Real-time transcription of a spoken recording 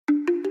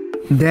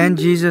Then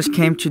Jesus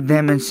came to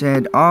them and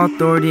said, "All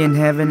authority in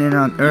heaven and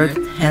on earth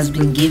has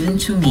been given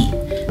to me.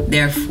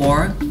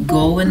 Therefore,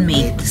 go and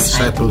make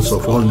disciples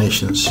of all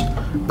nations,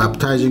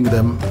 baptizing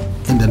them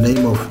in the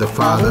name of the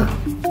Father,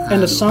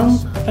 and the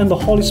Son, and the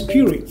Holy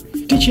Spirit,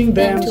 teaching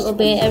them to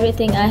obey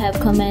everything I have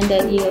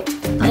commanded you.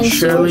 And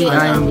surely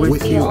I am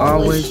with you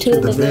always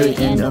to the very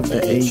end of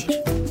the age."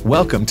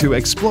 Welcome to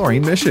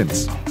Exploring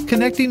Missions,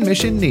 connecting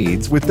mission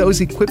needs with those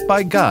equipped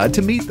by God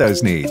to meet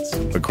those needs,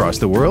 across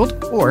the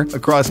world or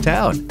across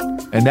town.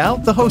 And now,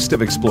 the host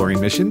of Exploring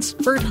Missions,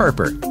 Bert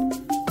Harper.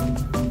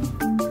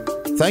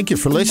 Thank you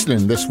for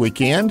listening this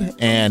weekend,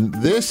 and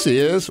this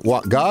is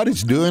What God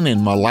is Doing in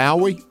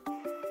Malawi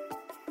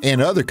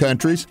and Other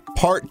Countries,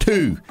 Part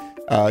 2.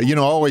 I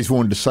always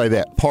wanted to say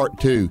that, Part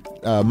 2.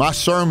 My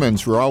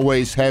sermons were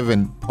always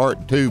having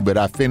Part 2, but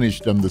I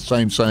finished them the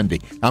same Sunday.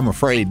 I'm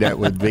afraid that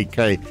would be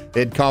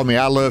they'd call me,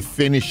 I love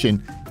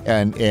finishing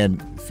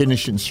and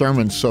finishing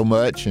sermons so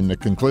much, and the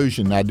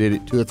conclusion, I did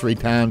it 2 or 3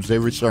 times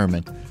every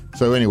sermon.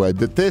 So anyway,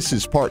 but this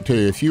is Part 2.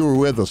 If you were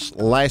with us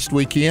last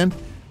weekend,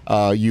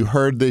 you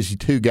heard these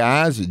 2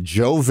 guys,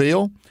 Joe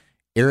Veal,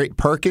 Eric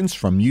Perkins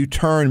from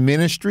U-Turn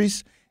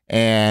Ministries.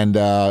 And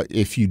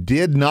if you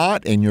did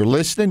not and you're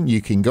listening,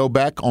 you can go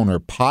back on our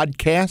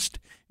podcast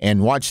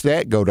and watch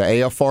that. Go to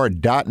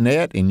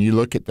afr.net and you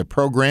look at the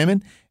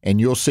programming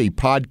and you'll see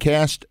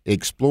podcast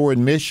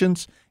Exploring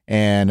Missions,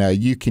 and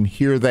you can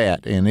hear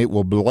that and it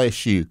will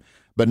bless you.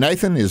 But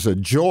Nathan, it's a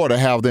joy to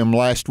have them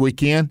last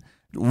weekend.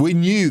 We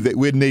knew that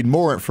we'd need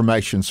more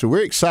information, so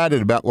we're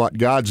excited about what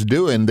God's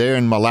doing there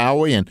in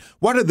Malawi. And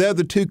what are the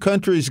other 2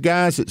 countries,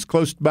 guys, that's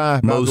close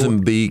by?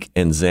 Mozambique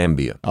and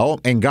Zambia. Oh,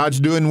 and God's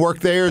doing work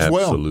there as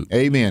well. Absolutely.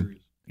 Amen.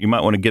 You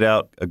might want to get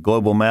out a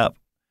global map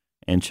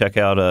and check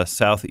out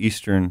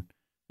southeastern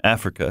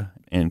Africa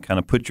and kind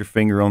of put your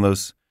finger on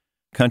those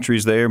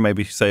countries there.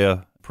 Maybe say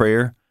a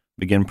prayer,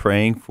 begin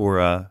praying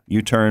for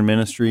U-Turn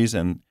Ministries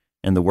and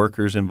the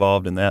workers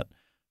involved in that.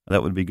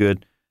 That would be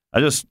good.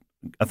 I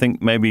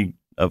think maybe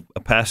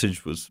a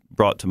passage was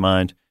brought to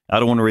mind. I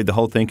don't want to read the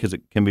whole thing because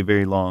it can be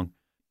very long,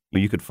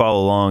 but you could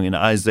follow along in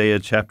Isaiah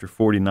chapter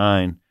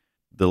 49.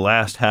 The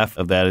last half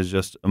of that is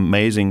just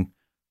amazing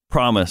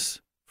promise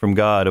from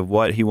God of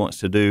what he wants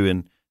to do,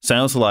 and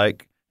sounds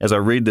like, as I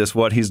read this,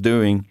 what he's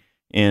doing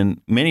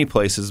in many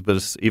places, but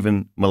it's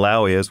even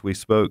Malawi as we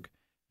spoke,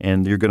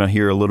 and you're going to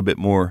hear a little bit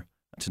more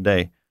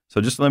today.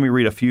 So just let me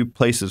read a few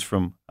places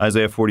from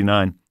Isaiah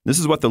 49. This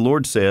is what the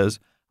Lord says: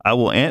 "I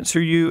will answer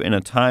you in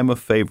a time of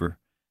favor,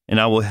 and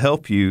I will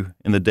help you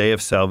in the day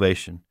of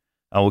salvation.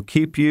 I will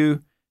keep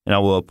you, and I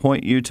will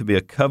appoint you to be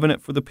a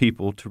covenant for the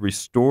people, to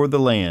restore the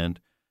land,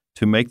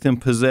 to make them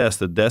possess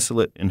the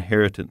desolate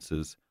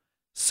inheritances,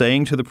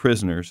 saying to the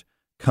prisoners,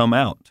 'Come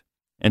out,'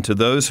 and to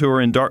those who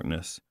are in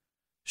darkness,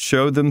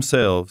 show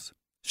yourselves,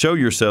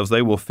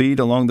 they will feed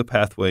along the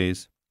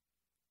pathways,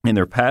 and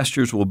their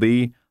pastures will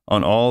be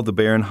on all the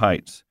barren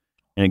heights."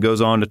 And it goes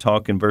on to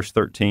talk in verse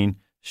 13,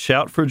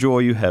 "Shout for joy,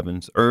 you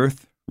heavens,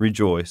 earth,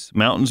 rejoice.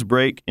 Mountains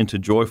break into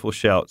joyful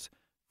shouts,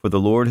 for the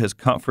Lord has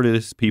comforted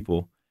his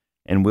people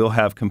and will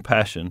have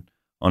compassion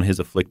on his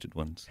afflicted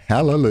ones."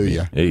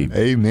 Hallelujah.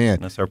 Amen.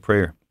 That's our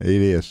prayer. It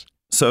is.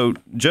 So,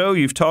 Joe,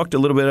 you've talked a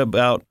little bit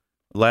about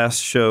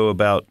last show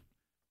about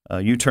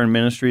U-Turn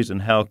Ministries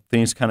and how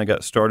things kind of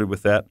got started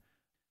with that.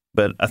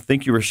 But I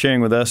think you were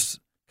sharing with us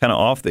kind of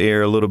off the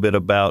air a little bit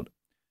about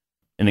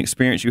an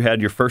experience you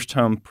had your first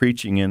time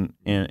preaching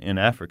in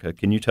Africa.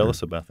 Can you tell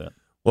us about that?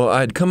 Well,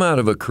 I'd come out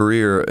of a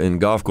career in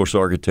golf course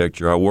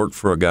architecture. I worked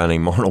for a guy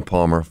named Arnold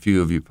Palmer. A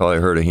few of you probably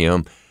heard of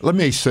him. Let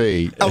me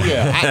see. Oh,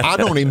 yeah. I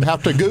don't even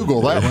have to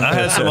Google that one. I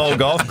had some old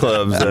golf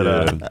clubs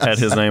that had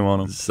his name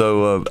on them.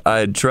 So I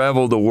had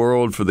traveled the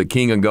world for the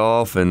King of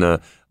Golf, and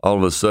all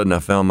of a sudden I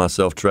found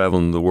myself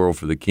traveling the world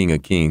for the King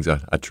of Kings.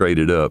 I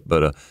traded up,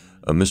 but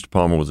Mr.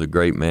 Palmer was a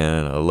great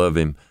man. I love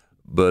him.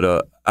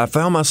 But I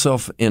found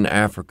myself in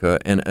Africa,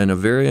 and a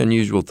very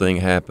unusual thing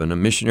happened. A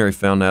missionary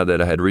found out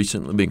that I had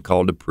recently been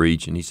called to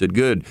preach, and he said,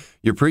 "Good,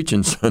 you're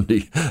preaching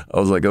Sunday." I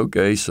was like,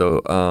 okay.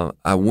 So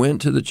I went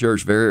to the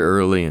church very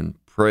early and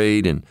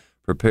prayed and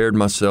prepared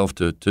myself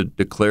to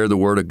declare the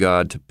word of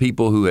God to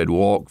people who had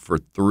walked for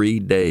 3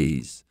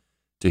 days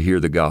to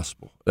hear the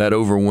gospel. That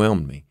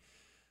overwhelmed me.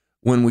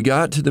 When we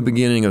got to the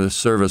beginning of the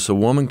service, a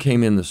woman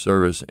came in the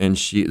service, and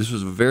this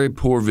was a very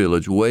poor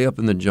village way up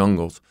in the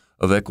jungles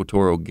of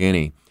Equatorial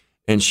Guinea,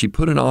 and she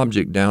put an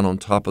object down on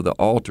top of the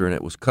altar, and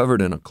it was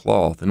covered in a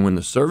cloth. And when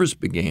the service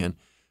began,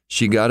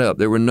 she got up.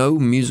 There were no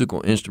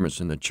musical instruments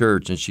in the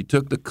church, and she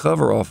took the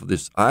cover off of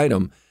this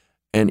item,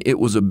 and it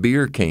was a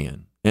beer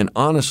can. And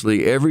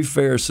honestly, every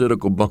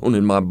pharisaical bone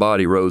in my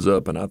body rose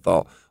up, and I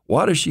thought,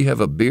 why does she have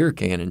a beer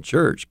can in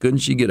church? Couldn't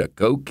she get a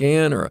Coke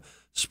can or a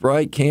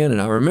Sprite can? And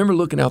I remember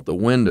looking out the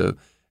window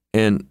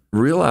and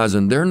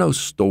realizing there are no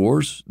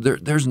stores.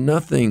 There's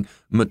nothing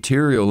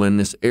material in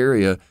this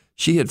area.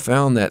 She had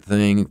found that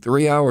thing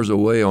 3 hours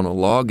away on a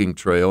logging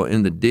trail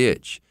in the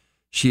ditch.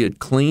 She had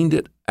cleaned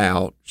it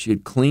out. She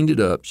had cleaned it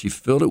up. She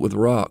filled it with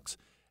rocks,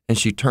 and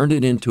she turned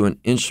it into an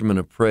instrument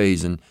of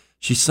praise. And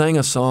she sang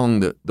a song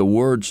that the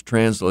words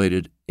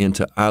translated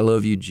into "I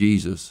love you,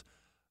 Jesus.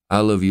 I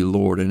love you,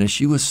 Lord." And as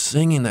she was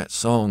singing that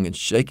song and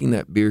shaking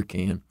that beer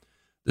can,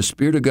 the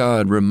Spirit of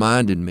God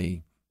reminded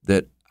me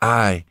that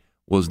I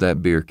was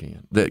that beer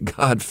can, that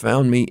God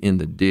found me in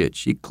the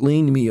ditch. He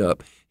cleaned me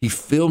up. He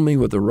filled me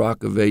with the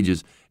Rock of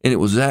Ages. And it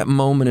was that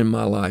moment in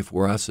my life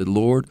where I said,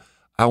 Lord,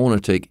 I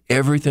want to take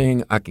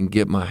everything I can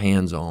get my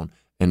hands on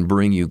and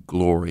bring you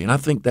glory. And I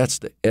think that's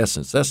the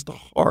essence. That's the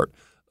heart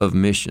of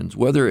missions.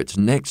 Whether it's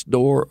next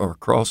door or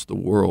across the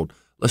world,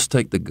 let's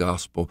take the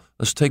gospel.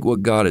 Let's take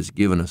what God has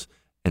given us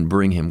and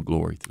bring him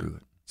glory through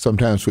it.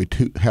 Sometimes we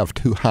have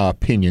too high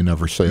opinion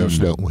of ourselves,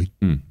 don't we?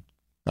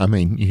 I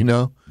mean,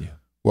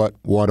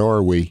 what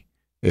are we?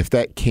 If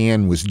that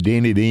can was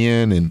dented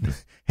in and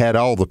had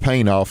all the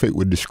paint off, it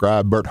would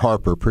describe Bert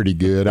Harper pretty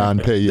good. I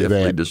can tell you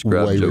that.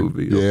 Describe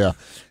jovial. Yeah.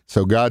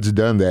 So God's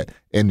done that.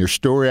 And there's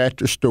story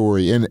after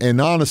story.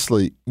 And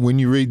honestly, when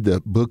you read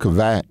the book of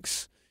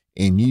Acts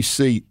and you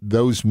see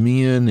those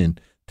men and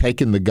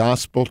taking the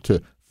gospel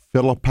to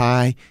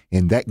Philippi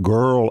and that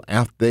girl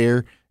out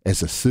there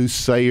as a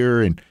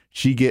soothsayer and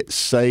she gets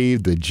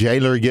saved, the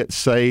jailer gets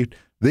saved.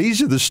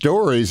 These are the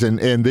stories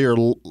and they're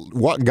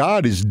what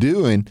God is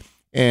doing.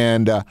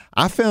 And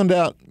I found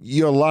out,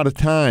 a lot of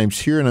times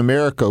here in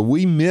America,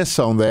 we miss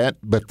on that,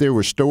 but there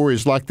were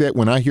stories like that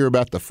when I hear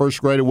about the First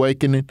Great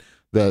Awakening,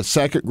 the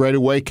Second Great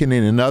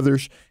Awakening, and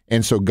others.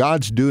 And so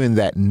God's doing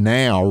that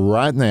now,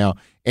 right now,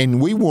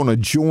 and we want to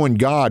join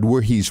God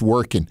where he's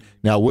working.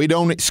 Now, we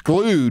don't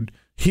exclude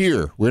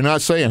here. We're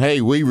not saying, hey,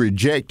 we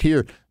reject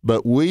here,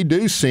 but we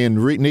do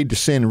need to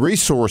send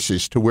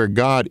resources to where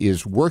God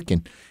is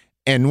working.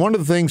 And one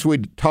of the things we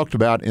talked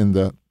about in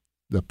the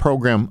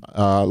program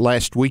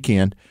last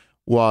weekend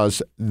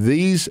was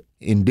these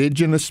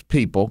indigenous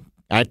people,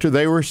 after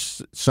they were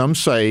some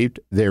saved,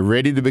 they're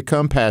ready to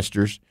become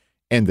pastors,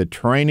 and the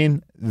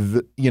training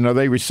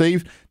they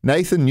received.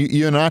 Nathan,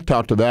 you and I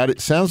talked about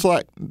it. Sounds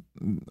like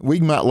we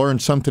might learn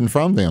something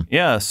from them.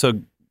 Yeah,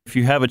 so if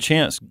you have a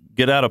chance,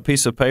 get out a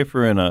piece of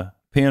paper and a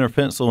pen or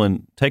pencil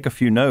and take a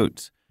few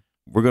notes.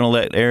 We're going to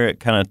let Eric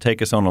kind of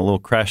take us on a little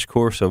crash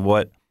course of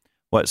what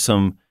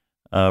some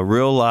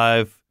real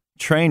live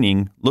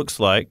training looks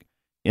like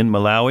in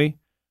Malawi,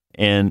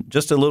 and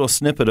just a little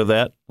snippet of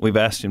that we've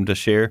asked him to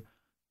share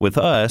with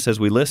us as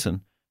we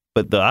listen.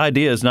 But the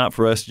idea is not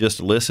for us to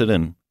just listen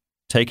and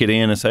take it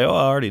in and say, "Oh,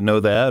 I already know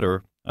that,"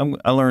 or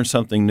 "I learned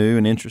something new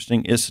and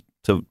interesting." It's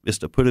to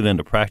put it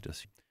into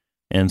practice.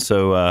 And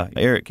so,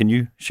 Eric, can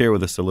you share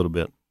with us a little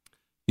bit?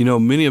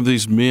 Many of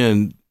these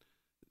men,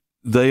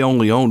 they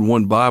only own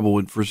one Bible,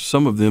 and for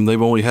some of them,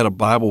 they've only had a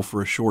Bible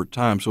for a short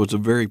time, so it's a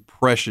very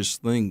precious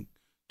thing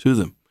to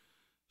them.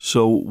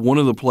 So one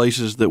of the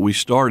places that we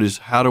start is,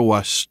 how do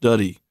I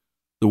study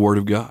the Word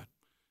of God?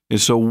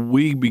 And so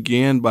we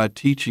began by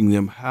teaching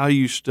them how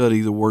you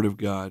study the Word of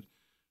God,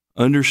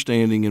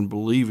 understanding and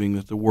believing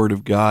that the Word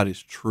of God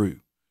is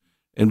true.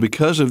 And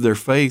because of their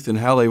faith and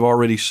how they've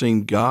already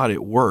seen God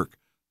at work,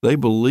 they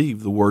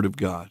believe the Word of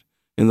God.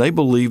 And they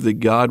believe that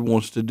God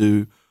wants to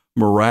do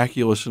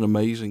miraculous and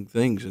amazing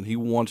things, and he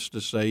wants to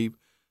save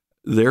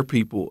their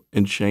people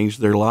and change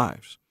their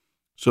lives.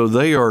 So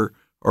they are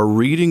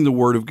reading the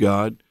Word of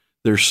God,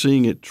 they're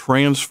seeing it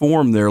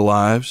transform their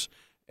lives,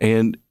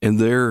 and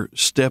they're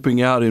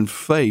stepping out in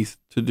faith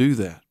to do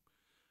that.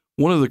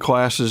 One of the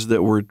classes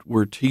that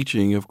we're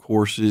teaching, of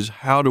course, is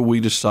how do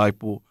we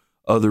disciple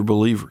other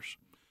believers.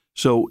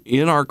 So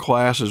in our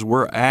classes,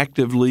 we're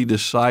actively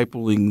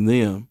discipling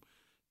them,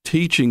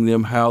 teaching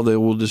them how they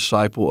will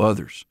disciple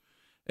others.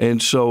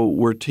 And so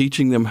we're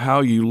teaching them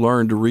how you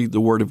learn to read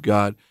the Word of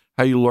God,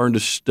 how you learn to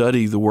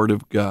study the Word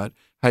of God,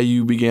 how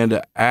you began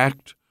to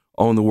act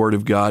on the Word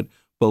of God,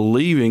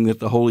 believing that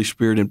the Holy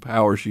Spirit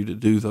empowers you to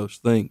do those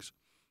things.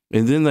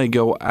 And then they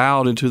go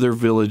out into their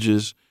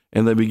villages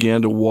and they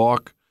began to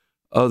walk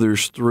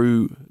others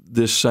through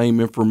this same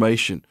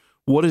information.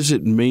 What does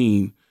it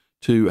mean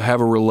to have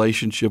a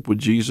relationship with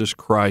Jesus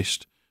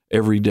Christ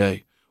every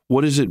day?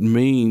 What does it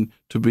mean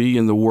to be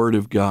in the Word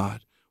of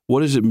God?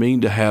 What does it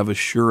mean to have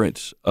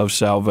assurance of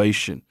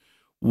salvation?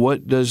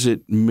 What does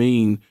it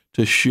mean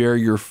to share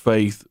your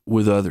faith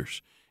with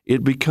others?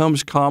 It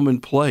becomes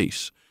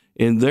commonplace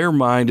in their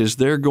mind as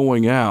they're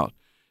going out.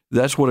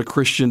 That's what a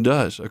Christian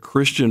does. A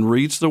Christian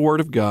reads the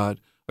Word of God,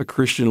 a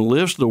Christian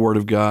lives the Word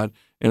of God,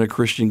 and a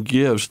Christian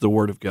gives the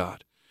Word of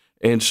God.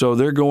 And so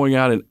they're going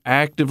out and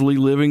actively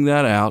living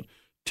that out,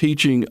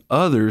 teaching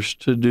others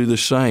to do the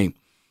same.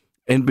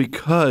 And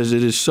because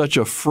it is such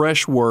a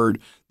fresh word,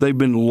 they've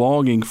been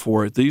longing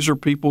for it. These are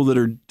people that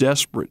are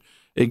desperate,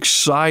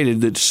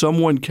 excited that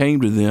someone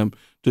came to them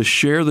to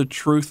share the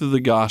truth of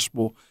the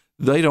gospel.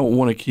 They don't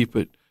want to keep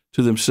it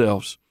to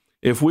themselves.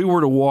 If we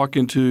were to walk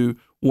into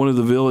one of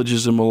the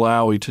villages in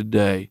Malawi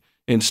today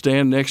and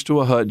stand next to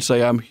a hut and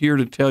say, I'm here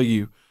to tell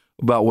you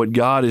about what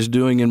God is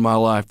doing in my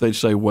life, they'd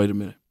say, wait a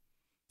minute.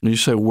 And you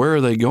say, where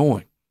are they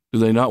going? Do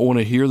they not want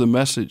to hear the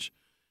message?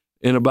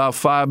 In about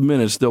 5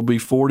 minutes, there'll be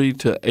 40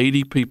 to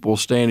 80 people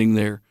standing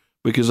there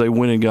because they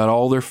went and got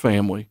all their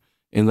family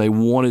and they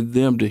wanted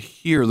them to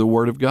hear the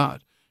Word of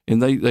God.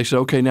 And they said,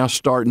 okay, now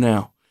start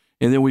now.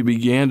 And then we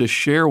began to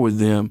share with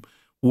them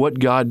what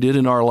God did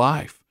in our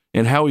life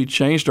and how he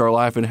changed our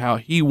life and how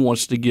he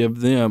wants to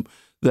give them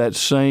that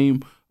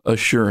same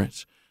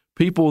assurance.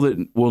 People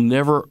that will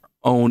never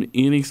own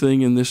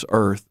anything in this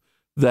earth,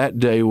 that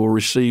day will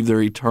receive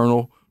their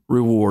eternal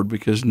reward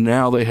because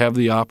now they have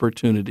the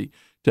opportunity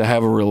to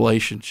have a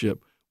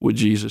relationship with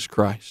Jesus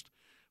Christ.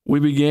 We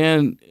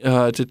began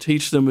to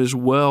teach them as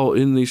well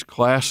in these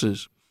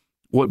classes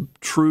what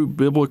true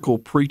biblical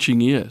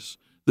preaching is,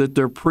 that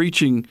their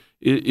preaching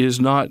is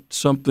not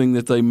something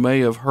that they may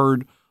have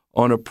heard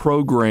on a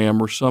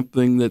program or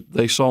something that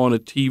they saw on a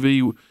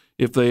TV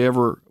if they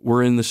ever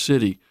were in the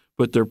city,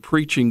 but their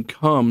preaching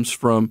comes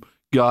from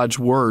God's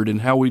Word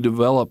and how we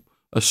develop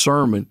a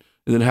sermon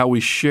and then how we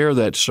share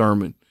that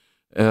sermon.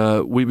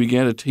 We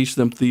began to teach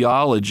them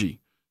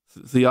theology,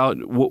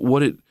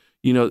 what it,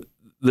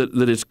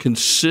 that it's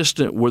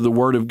consistent with the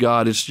Word of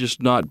God. It's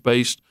just not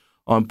based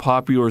on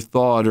popular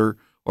thought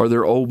or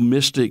their old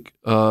mystic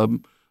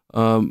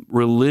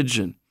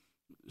religion.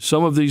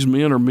 Some of these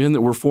men are men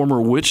that were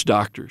former witch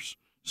doctors.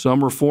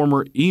 Some are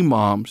former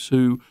imams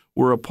who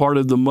were a part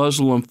of the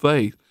Muslim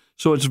faith.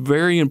 So it's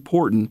very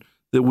important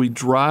that we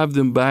drive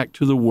them back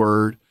to the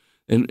Word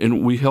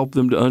and we help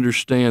them to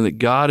understand that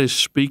God is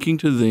speaking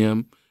to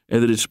them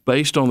and that it's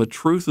based on the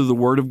truth of the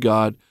Word of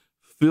God,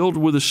 filled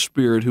with the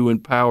Spirit who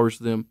empowers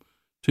them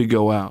to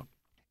go out.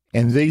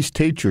 And these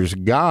teachers,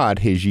 God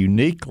has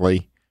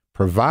uniquely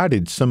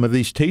provided some of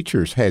these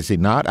teachers, has he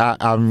not?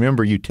 I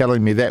remember you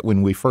telling me that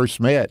when we first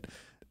met,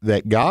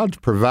 that God's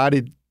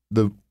provided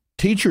the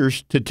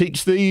teachers to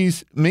teach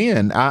these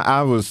men.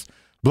 I was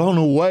blown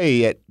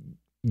away at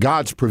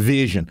God's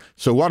provision.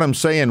 So what I'm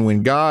saying,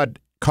 when God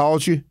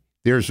calls you,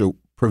 there's a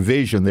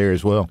provision there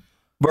as well.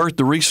 Bert,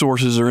 the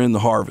resources are in the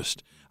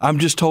harvest. I'm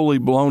just totally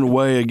blown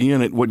away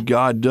again at what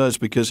God does,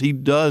 because he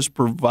does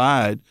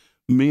provide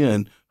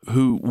men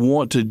who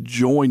want to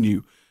join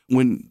you.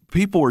 When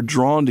people are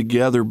drawn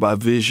together by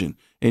vision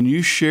and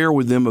you share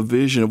with them a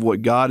vision of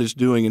what God is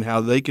doing and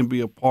how they can be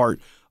a part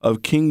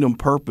of kingdom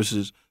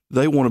purposes,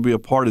 they want to be a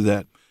part of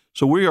that.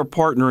 So we are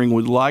partnering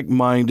with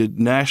like-minded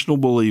national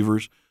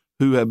believers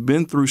who have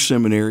been through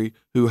seminary,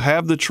 who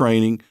have the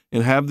training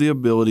and have the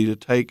ability to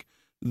take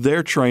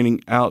their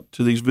training out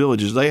to these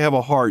villages. They have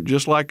a heart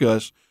just like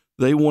us.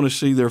 They want to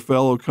see their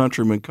fellow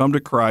countrymen come to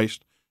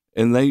Christ,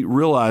 and they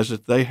realize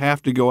that they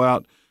have to go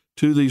out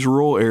to these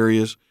rural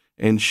areas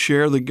and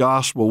share the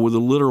gospel with the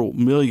literal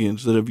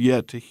millions that have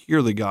yet to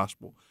hear the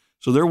gospel.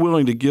 So they're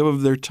willing to give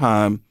of their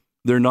time.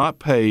 They're not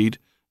paid,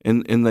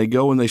 and they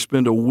go and they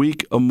spend a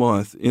week a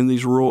month in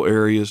these rural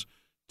areas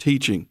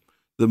teaching.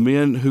 The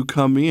men who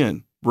come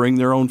in bring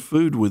their own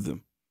food with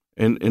them,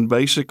 and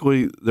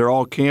basically they're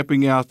all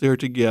camping out there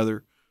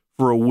together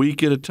for a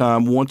week at a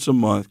time, once a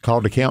month.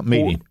 Called a camp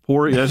meeting.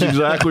 That's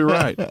exactly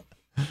right.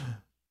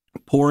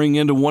 Pouring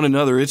into one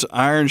another. It's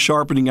iron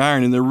sharpening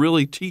iron, and they're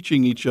really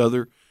teaching each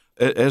other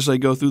as they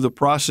go through the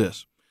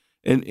process.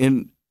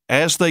 And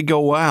as they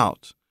go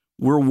out,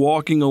 we're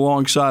walking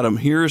alongside them.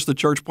 Here's the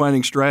church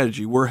planting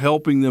strategy. We're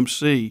helping them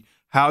see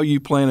how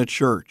you plant a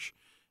church.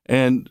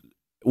 And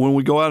when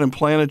we go out and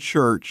plant a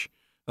church,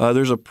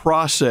 there's a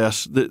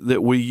process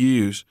that we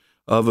use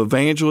of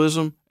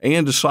evangelism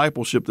and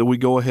discipleship that we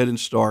go ahead and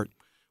start.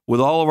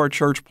 With all of our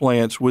church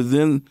plants,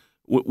 when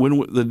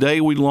the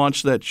day we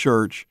launch that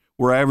church,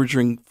 we're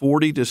averaging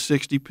 40 to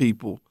 60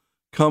 people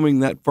coming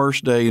that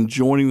first day and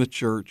joining the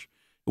church.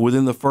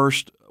 Within the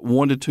first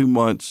 1 to 2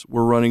 months,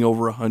 we're running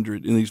over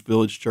 100 in these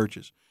village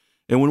churches.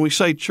 And when we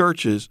say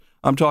churches,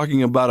 I'm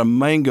talking about a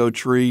mango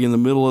tree in the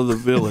middle of the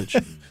village.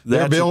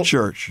 That's a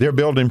church. Their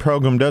building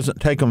program doesn't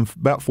take them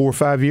about 4 or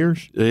 5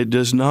 years? It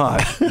does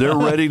not. They're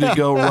ready to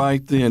go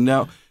right then.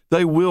 Now,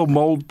 they will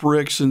mold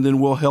bricks, and then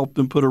we'll help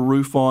them put a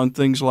roof on,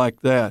 things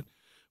like that.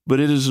 But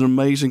it is an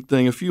amazing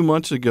thing. A few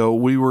months ago,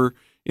 we were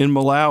in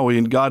Malawi,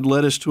 and God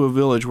led us to a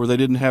village where they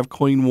didn't have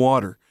clean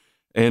water.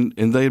 And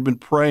they had been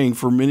praying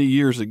for many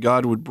years that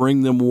God would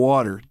bring them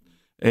water.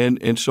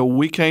 And so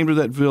we came to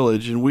that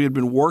village, and we had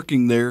been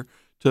working there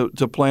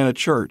to plant a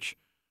church.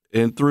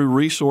 And through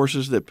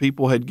resources that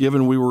people had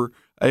given, we were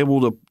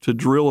able to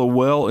drill a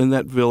well in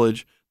that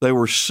village. They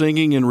were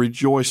singing and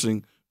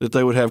rejoicing that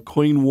they would have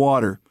clean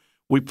water.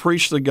 We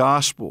preached the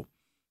gospel,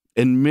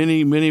 and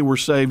many, many were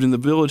saved. And the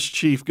village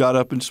chief got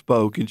up and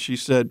spoke, and she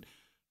said,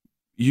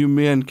 "You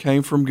men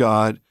came from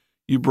God.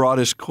 You brought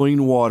us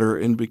clean water,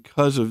 and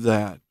because of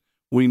that,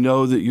 we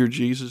know that your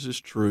Jesus is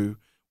true.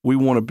 We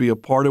want to be a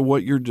part of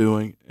what you're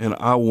doing, and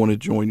I want to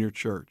join your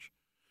church."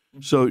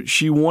 So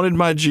she wanted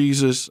my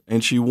Jesus,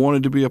 and she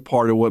wanted to be a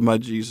part of what my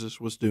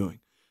Jesus was doing.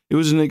 It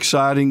was an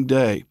exciting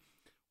day.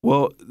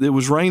 Well, it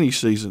was rainy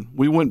season.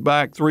 We went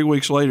back 3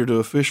 weeks later to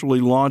officially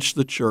launch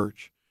the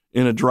church.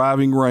 In a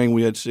driving rain,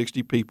 we had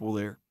 60 people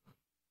there.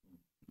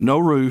 No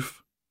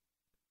roof.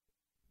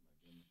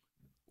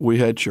 We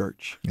had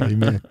church.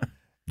 Amen.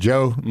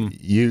 Joe,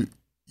 you're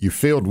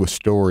filled with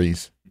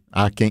stories.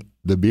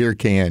 The beer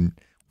can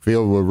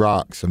filled with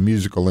rocks, a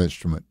musical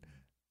instrument.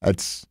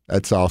 That's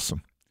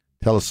awesome.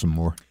 Tell us some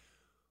more.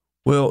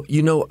 Well,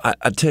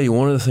 I tell you,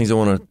 one of the things I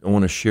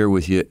want to share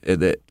with you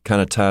that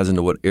kind of ties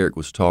into what Eric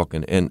was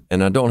talking, and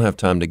I don't have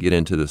time to get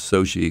into the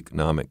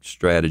socioeconomic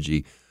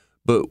strategy,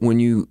 but when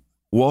you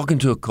walk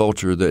into a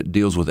culture that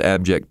deals with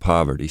abject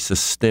poverty,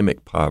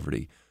 systemic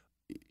poverty,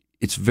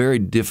 it's very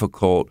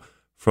difficult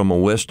from a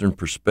Western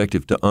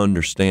perspective to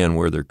understand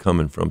where they're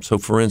coming from. So,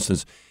 for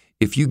instance,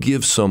 if you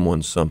give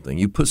someone something,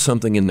 you put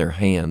something in their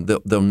hand,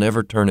 they'll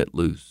never turn it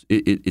loose.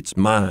 It's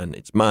mine.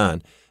 It's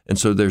mine. And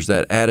so there's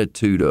that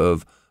attitude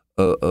of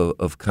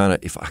kind of,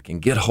 if I can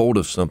get hold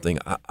of something,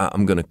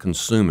 I'm going to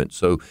consume it.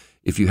 So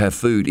if you have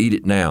food, eat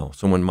it now.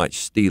 Someone might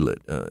steal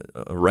it.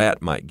 A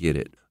rat might get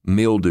it.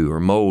 Mildew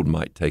or mold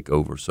might take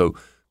over. So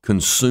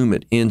consume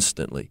it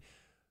instantly.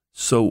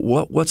 So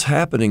what's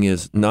happening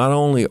is not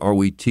only are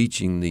we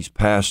teaching these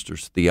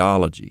pastors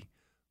theology,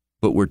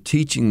 but we're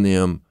teaching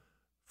them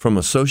from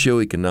a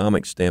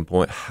socioeconomic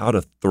standpoint how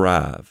to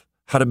thrive,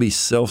 how to be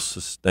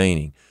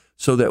self-sustaining,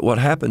 so that what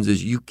happens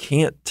is you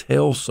can't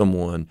tell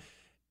someone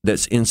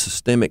that's in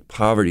systemic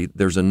poverty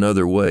there's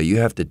another way. You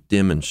have to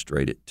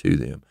demonstrate it to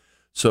them.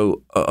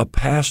 So a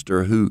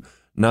pastor who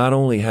not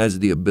only has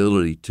the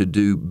ability to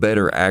do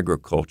better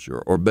agriculture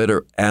or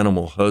better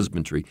animal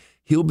husbandry,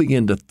 he'll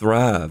begin to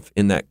thrive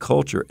in that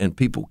culture, and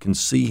people can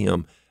see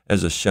him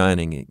as a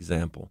shining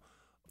example.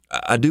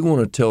 I do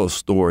want to tell a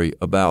story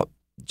about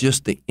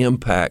just the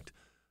impact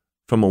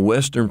from a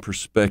Western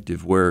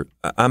perspective, where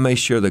I may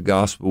share the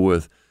gospel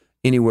with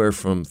anywhere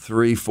from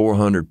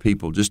 300-400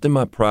 people just in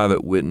my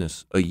private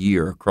witness a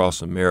year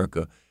across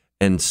America,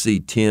 and see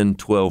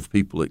 10-12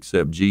 people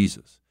accept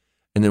Jesus.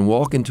 And then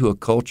walk into a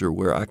culture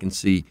where I can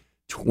see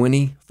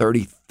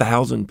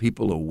 20,000-30,000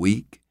 people a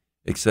week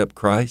accept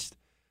Christ.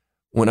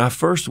 When I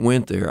first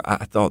went there,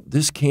 I thought,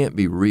 this can't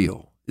be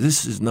real.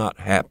 This is not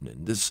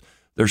happening. There's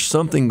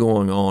something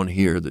going on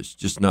here that's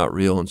just not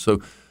real. And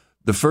so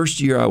the first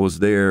year I was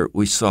there,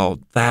 we saw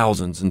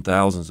thousands and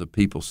thousands of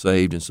people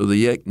saved. And so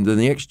the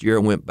next year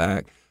I went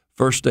back.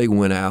 First day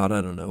went out,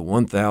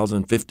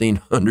 1,000,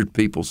 1,500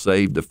 people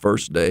saved the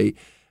first day.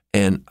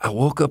 And I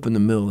woke up in the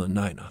middle of the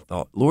night and I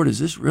thought, Lord, is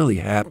this really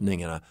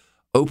happening? And I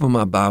opened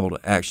my Bible to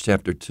Acts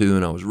chapter 2,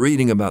 and I was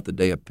reading about the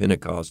day of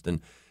Pentecost.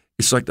 And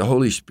it's like the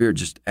Holy Spirit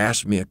just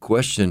asked me a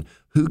question: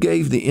 who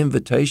gave the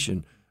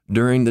invitation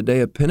during the day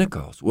of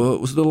Pentecost? Well,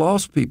 it was the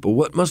lost people.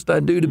 What must I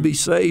do to be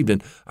saved?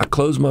 And I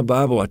closed my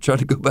Bible. I tried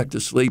to go back to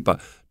sleep. I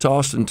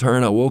tossed and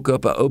turned. I woke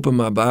up. I opened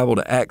my Bible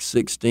to Acts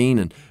 16,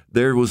 and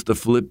there was the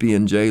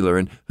Philippian jailer.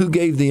 And who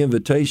gave the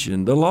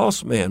invitation? The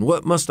lost man.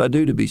 What must I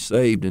do to be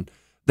saved? And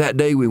that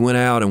day we went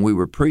out and we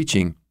were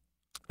preaching,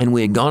 and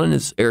we had gone in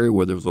this area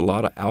where there was a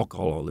lot of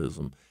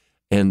alcoholism,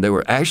 and they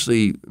were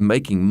actually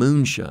making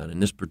moonshine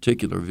in this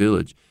particular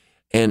village.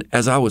 And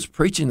as I was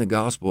preaching the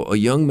gospel, a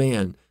young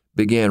man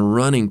began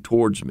running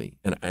towards me,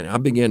 and I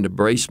began to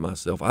brace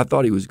myself. I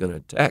thought he was going to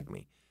attack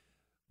me,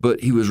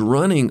 but he was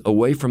running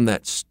away from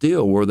that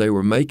still where they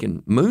were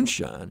making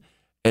moonshine.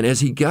 And as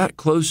he got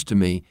close to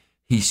me,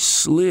 he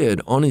slid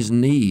on his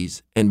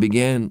knees and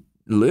began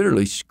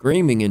literally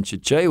screaming in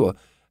Chichewa.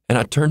 And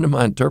I turned to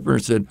my interpreter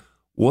and said,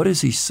 "What is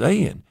he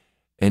saying?"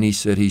 And he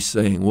said, "He's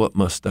saying, what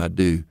must I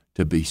do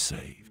to be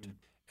saved?"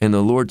 And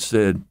the Lord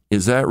said,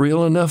 "Is that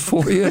real enough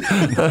for you?"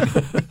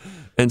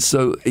 And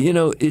so,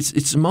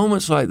 it's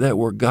moments like that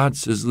where God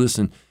says,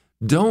 listen,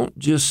 don't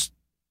just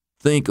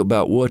think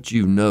about what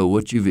you know,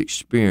 what you've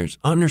experienced.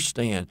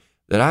 Understand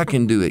that I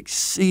can do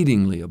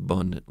exceedingly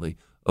abundantly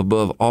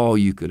above all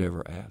you could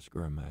ever ask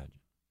or imagine.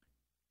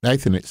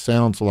 Nathan, it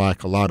sounds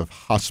like a lot of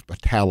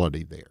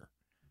hospitality there.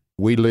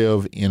 We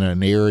live in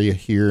an area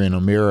here in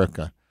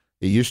America.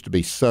 It used to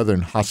be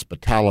Southern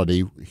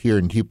hospitality here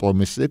in Tupelo,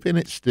 Mississippi, and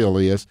it still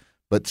is.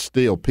 But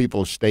still,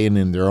 people are staying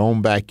in their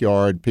own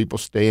backyard. People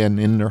staying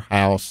in their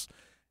house.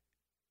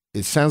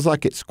 It sounds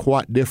like it's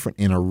quite different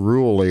in a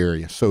rural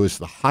area. So is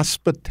the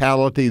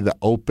hospitality, the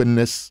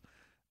openness?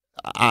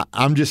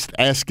 I'm just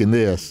asking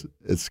this.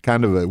 It's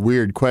kind of a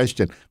weird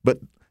question. But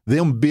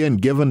them being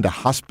given to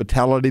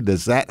hospitality,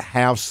 does that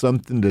have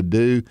something to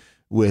do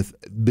with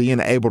being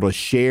able to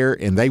share,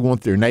 and they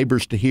want their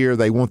neighbors to hear,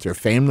 they want their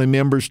family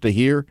members to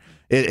hear?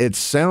 It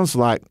sounds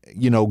like,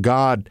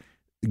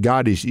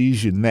 God is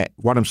using that,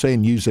 what I'm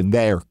saying, using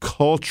their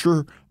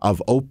culture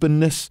of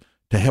openness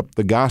to help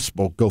the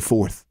gospel go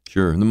forth.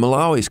 Sure. The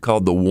Malawi is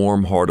called the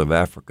warm heart of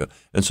Africa.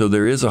 And so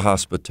there is a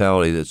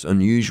hospitality that's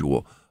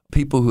unusual.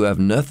 People who have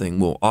nothing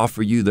will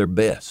offer you their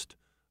best.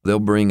 They'll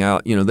bring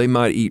out, they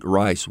might eat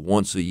rice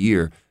once a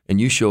year,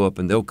 and you show up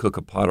and they'll cook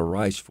a pot of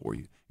rice for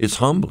you. It's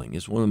humbling.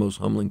 It's one of the most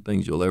humbling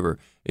things you'll ever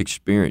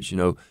experience.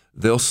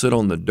 They'll sit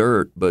on the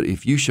dirt, but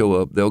if you show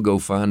up, they'll go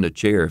find a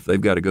chair. If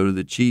they've got to go to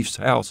the chief's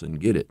house and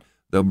get it,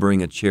 they'll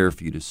bring a chair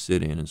for you to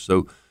sit in. And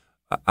so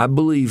I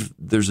believe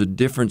there's a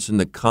difference in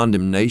the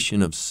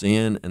condemnation of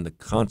sin and the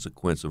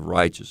consequence of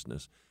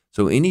righteousness.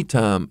 So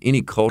anytime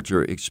any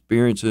culture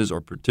experiences or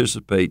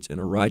participates in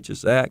a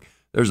righteous act,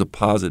 there's a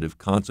positive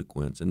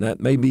consequence. And that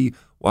may be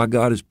why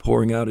God is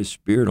pouring out His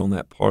Spirit on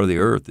that part of the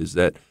earth, is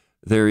that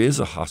there is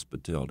a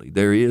hospitality.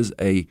 There is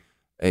a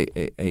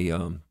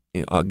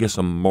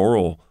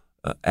moral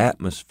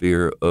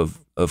atmosphere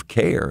of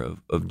care,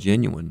 of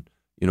genuine,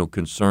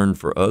 concern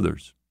for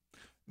others.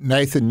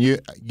 Nathan,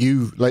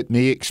 you let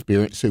me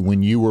experience it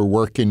when you were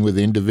working with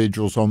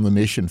individuals on the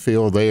mission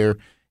field there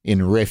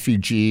in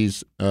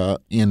refugees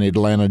in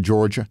Atlanta,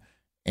 Georgia,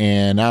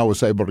 and I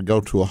was able to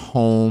go to a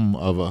home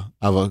of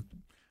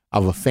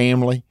a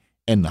family,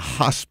 and the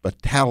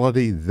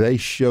hospitality they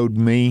showed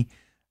me,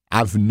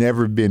 I've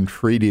never been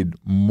treated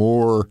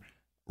more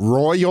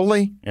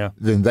royally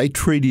than they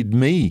treated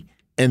me.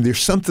 And there's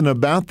something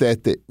about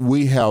that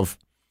we have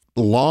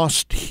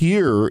lost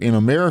here in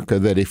America,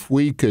 that if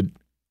we could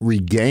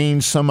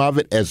regain some of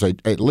it as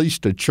at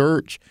least a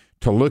church,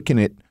 to looking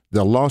at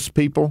the lost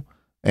people.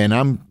 And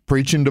I'm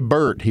preaching to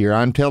Bert here.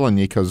 I'm telling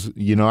you, because,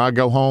 I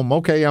go home.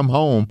 Okay, I'm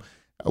home.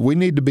 We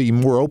need to be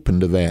more open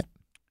to that.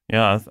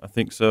 Yeah, I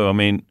think so. I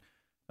mean,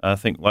 I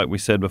think like we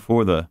said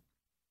before, the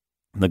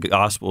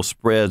gospel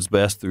spreads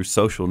best through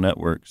social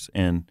networks.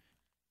 And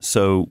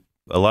so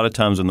a lot of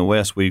times in the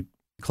West, we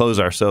close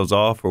ourselves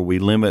off, or we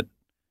limit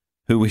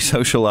who we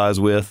socialize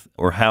with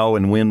or how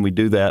and when we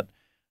do that.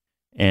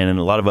 And in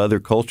a lot of other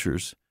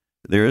cultures,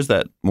 there is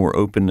that more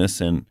openness,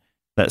 and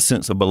that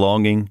sense of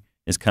belonging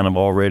is kind of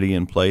already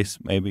in place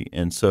maybe.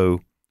 And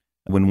so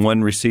when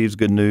one receives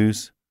good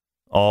news,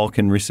 all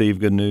can receive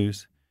good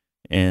news.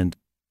 And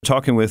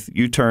talking with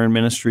U-Turn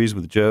Ministries,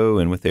 with Joe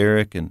and with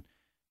Eric, and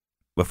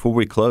before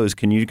we close,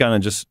 can you kind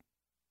of just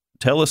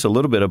tell us a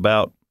little bit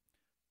about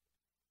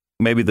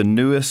maybe the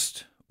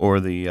newest or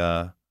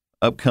the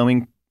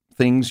upcoming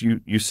things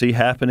you see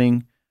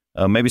happening,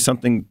 maybe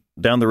something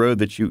down the road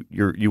that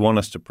you want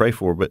us to pray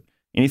for, but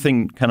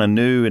anything kind of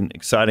new and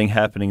exciting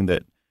happening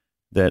that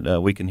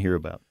we can hear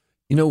about?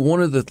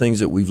 One of the things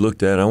that we've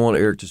looked at, I want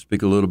Eric to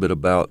speak a little bit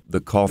about the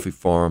coffee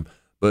farm,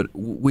 but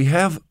we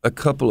have a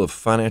couple of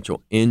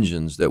financial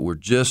engines that we're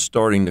just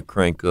starting to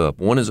crank up.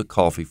 One is a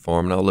coffee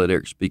farm, and I'll let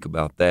Eric speak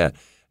about that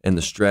and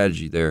the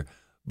strategy there.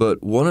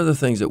 But one of the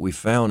things that we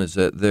found is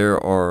that there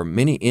are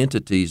many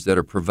entities that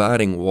are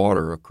providing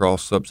water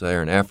across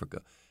sub-Saharan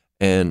Africa.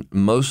 And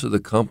most of the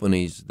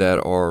companies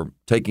that are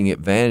taking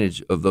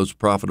advantage of those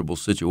profitable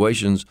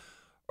situations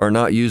are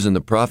not using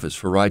the profits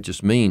for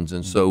righteous means.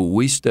 And so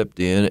we stepped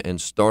in and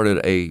started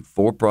a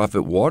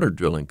for-profit water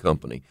drilling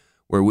company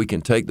where we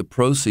can take the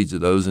proceeds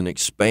of those and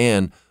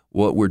expand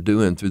what we're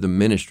doing through the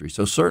ministry.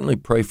 So certainly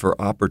pray for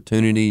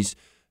opportunities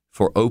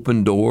for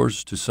open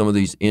doors to some of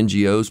these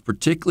NGOs,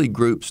 particularly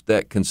groups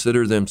that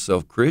consider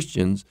themselves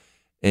Christians,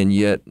 and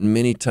yet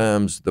many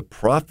times the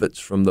profits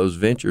from those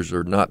ventures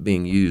are not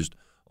being used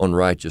on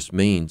righteous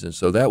means. And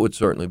so that would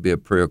certainly be a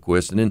prayer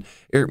request. And then,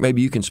 Eric,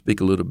 maybe you can speak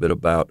a little bit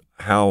about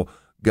how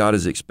God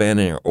is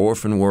expanding our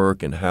orphan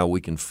work and how we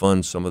can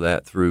fund some of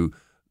that through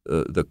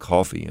the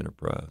coffee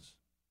enterprise.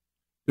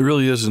 It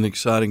really is an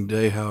exciting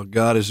day how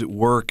God is at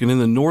work. And in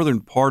the northern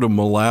part of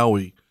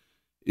Malawi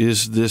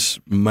is this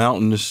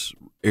mountainous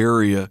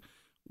area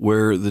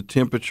where the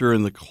temperature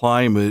and the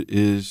climate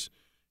is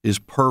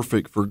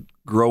perfect for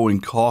growing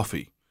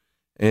coffee.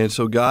 And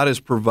so God has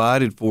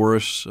provided for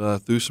us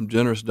through some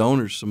generous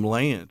donors some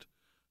land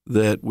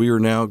that we are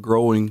now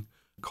growing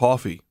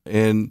coffee.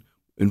 And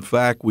in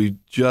fact, we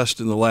just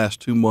in the last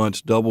 2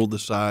 months doubled the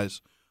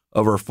size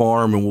of our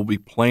farm, and we'll be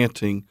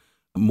planting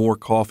more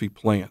coffee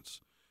plants.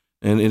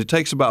 And it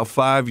takes about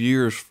 5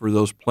 years for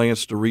those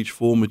plants to reach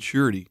full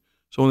maturity.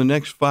 So in the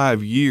next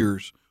 5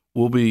 years,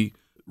 we'll be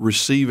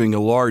receiving a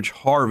large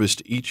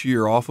harvest each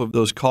year off of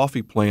those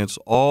coffee plants,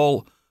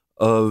 all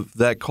of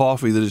that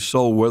coffee that is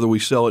sold, whether we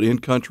sell it in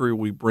country or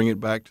we bring it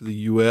back to the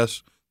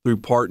U.S. through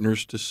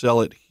partners to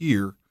sell it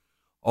here.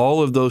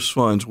 All of those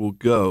funds will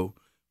go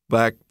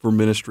back for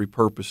ministry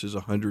purposes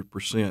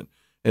 100%,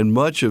 and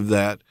much of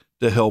that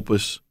to help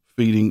us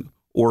feeding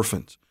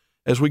orphans.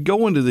 As we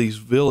go into these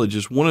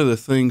villages, one of the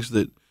things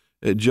that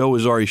Joe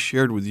has already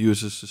shared with you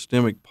is the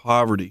systemic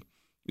poverty.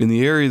 In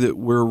the area that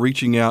we're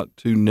reaching out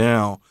to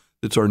now,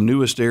 that's our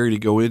newest area to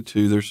go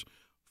into, there's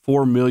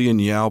 4 million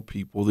Yao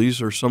people. These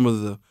are some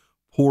of the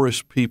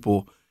poorest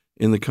people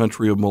in the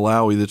country of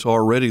Malawi, that's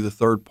already the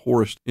third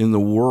poorest in the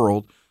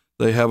world.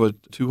 They have a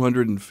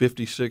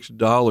 $256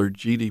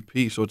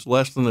 GDP, so it's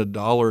less than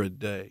 $1 a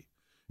day.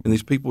 And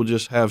these people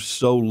just have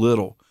so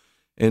little.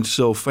 And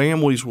so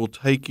families will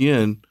take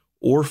in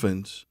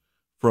orphans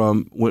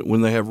from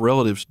when they have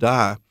relatives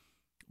die,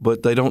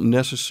 but they don't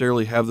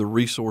necessarily have the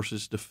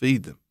resources to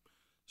feed them.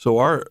 So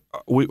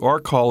our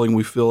calling,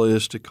 we feel,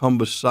 is to come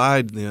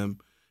beside them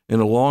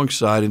and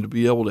alongside, and to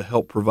be able to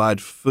help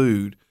provide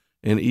food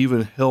and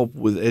even help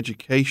with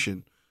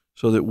education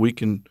so that we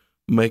can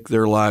make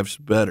their lives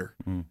better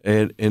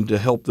and to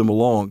help them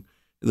along.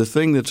 The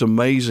thing that's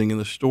amazing in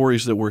the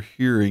stories that we're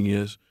hearing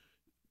is,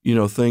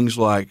 things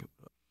like,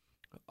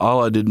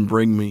 Allah didn't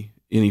bring me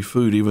any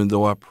food even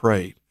though I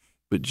prayed,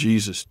 but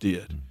Jesus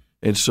did.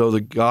 And so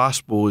the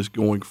gospel is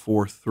going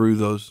forth through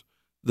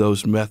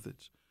those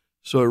methods.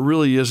 So it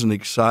really is an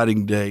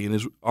exciting day.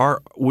 And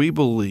we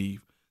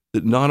believe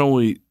that not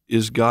only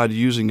is God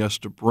using us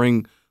to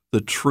bring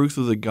the truth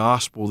of the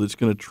gospel that's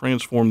going to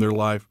transform their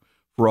life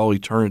for all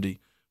eternity,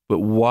 But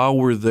while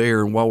we're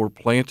there and while we're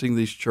planting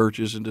these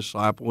churches and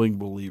discipling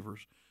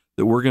believers,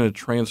 that we're going to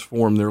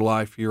transform their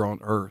life here on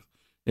earth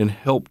and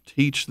help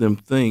teach them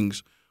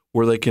things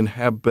where they can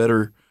have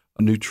better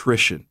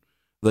nutrition,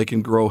 they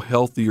can grow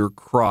healthier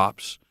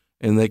crops,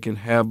 and they can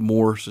have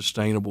more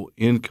sustainable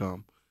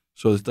income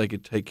so that they can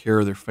take care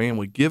of their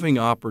family, giving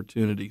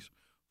opportunities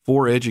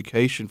for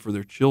education for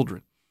their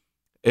children.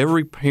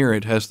 Every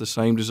parent has the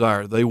same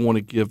desire. They want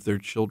to give their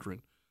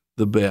children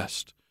the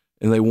best,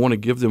 and they want to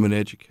give them an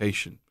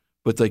education,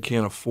 but they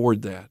can't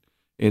afford that.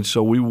 And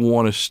so we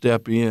want to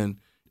step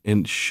in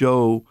and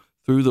show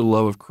through the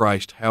love of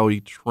Christ how he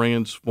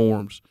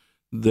transforms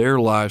their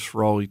lives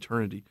for all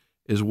eternity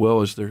as well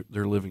as their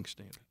living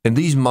standard. And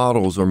these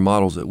models are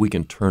models that we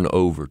can turn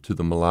over to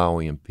the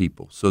Malawian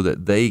people so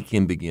that they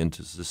can begin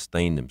to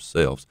sustain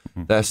themselves.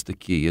 Mm-hmm. That's the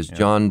key. As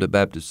John the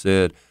Baptist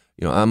said,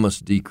 I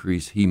must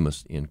decrease, he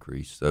must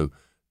increase. So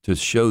to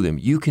show them,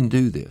 you can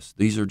do this.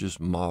 These are just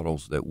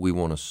models that we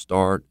want to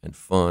start and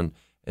fund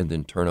and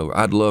then turn over.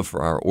 I'd love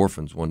for our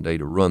orphans one day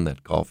to run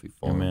that coffee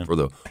farm, Amen. For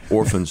the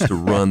orphans to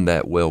run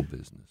that well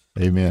business.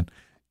 Amen.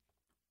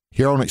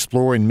 Here on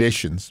Exploring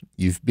Missions,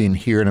 you've been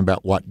hearing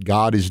about what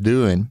God is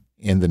doing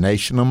in the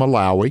nation of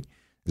Malawi,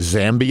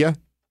 Zambia,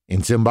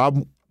 and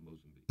Zimbabwe,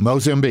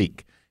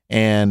 Mozambique.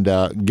 And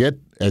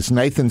as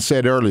Nathan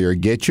said earlier,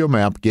 get you a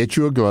map, get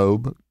you a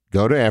globe,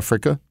 go to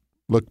Africa,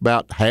 look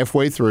about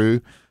halfway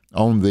through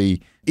on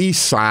the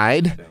east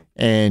side,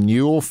 and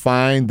you'll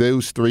find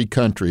those three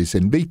countries,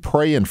 and be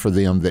praying for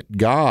them that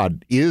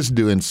God is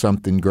doing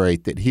something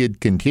great, that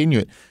he'd continue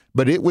it,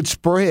 but it would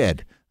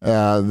spread,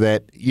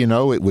 that,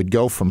 it would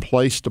go from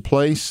place to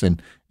place,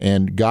 and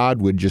God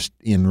would just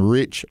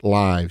enrich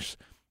lives.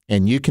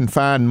 And you can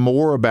find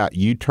more about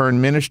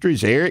U-Turn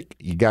Ministries. Eric,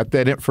 you got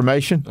that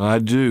information? I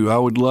do. I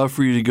would love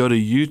for you to go to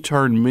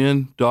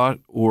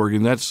uturnmin.org,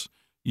 and that's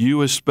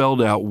U is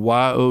spelled out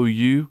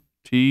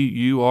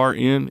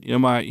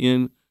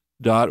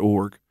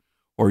YOUTURNMIN.org.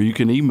 Or you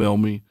can email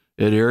me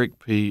at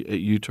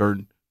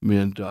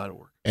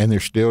ericp@uturnmin.org. And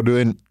they're still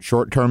doing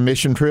short-term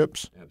mission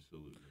trips?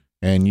 Absolutely.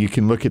 And you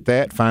can look at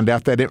that, find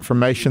out that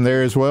information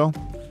there as well.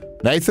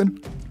 Nathan,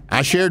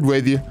 I shared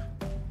with you.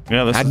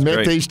 Yeah, this I'd is met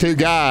great. these two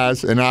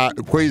guys, and I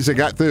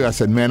got through. I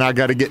said, man, I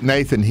got to get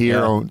Nathan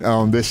here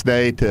on this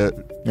day to.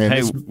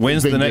 Hey,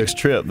 when's the next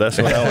trip? That's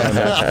what I want to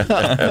know.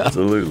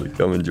 Absolutely.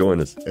 Come and join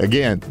us.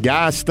 Again,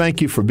 guys, thank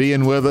you for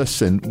being with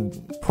us, and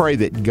pray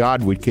that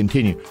God would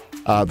continue.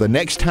 The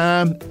next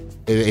time,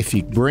 if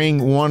you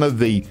bring one of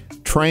the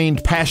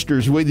trained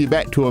pastors with you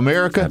back to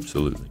America,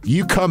 absolutely,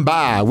 you come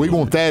by. We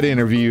want that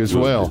interview as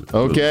well.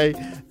 Okay?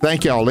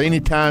 Thank y'all.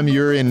 Anytime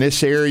you're in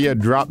this area,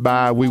 drop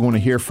by. We want to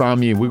hear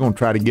from you. We're going to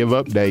try to give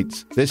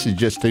updates. This is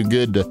just too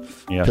good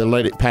to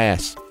let it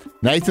pass.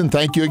 Nathan,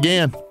 thank you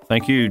again.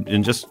 Thank you.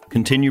 And just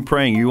continue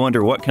praying. You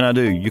wonder, what can I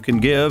do? You can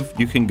give,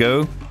 you can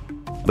go,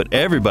 but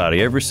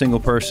every single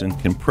person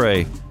can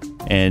pray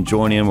and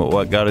join in with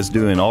what God is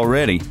doing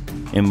already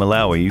in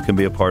Malawi. You can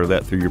be a part of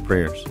that through your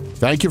prayers.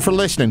 Thank you for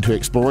listening to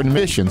Exploring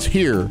Missions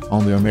here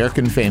on the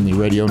American Family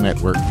Radio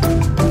Network.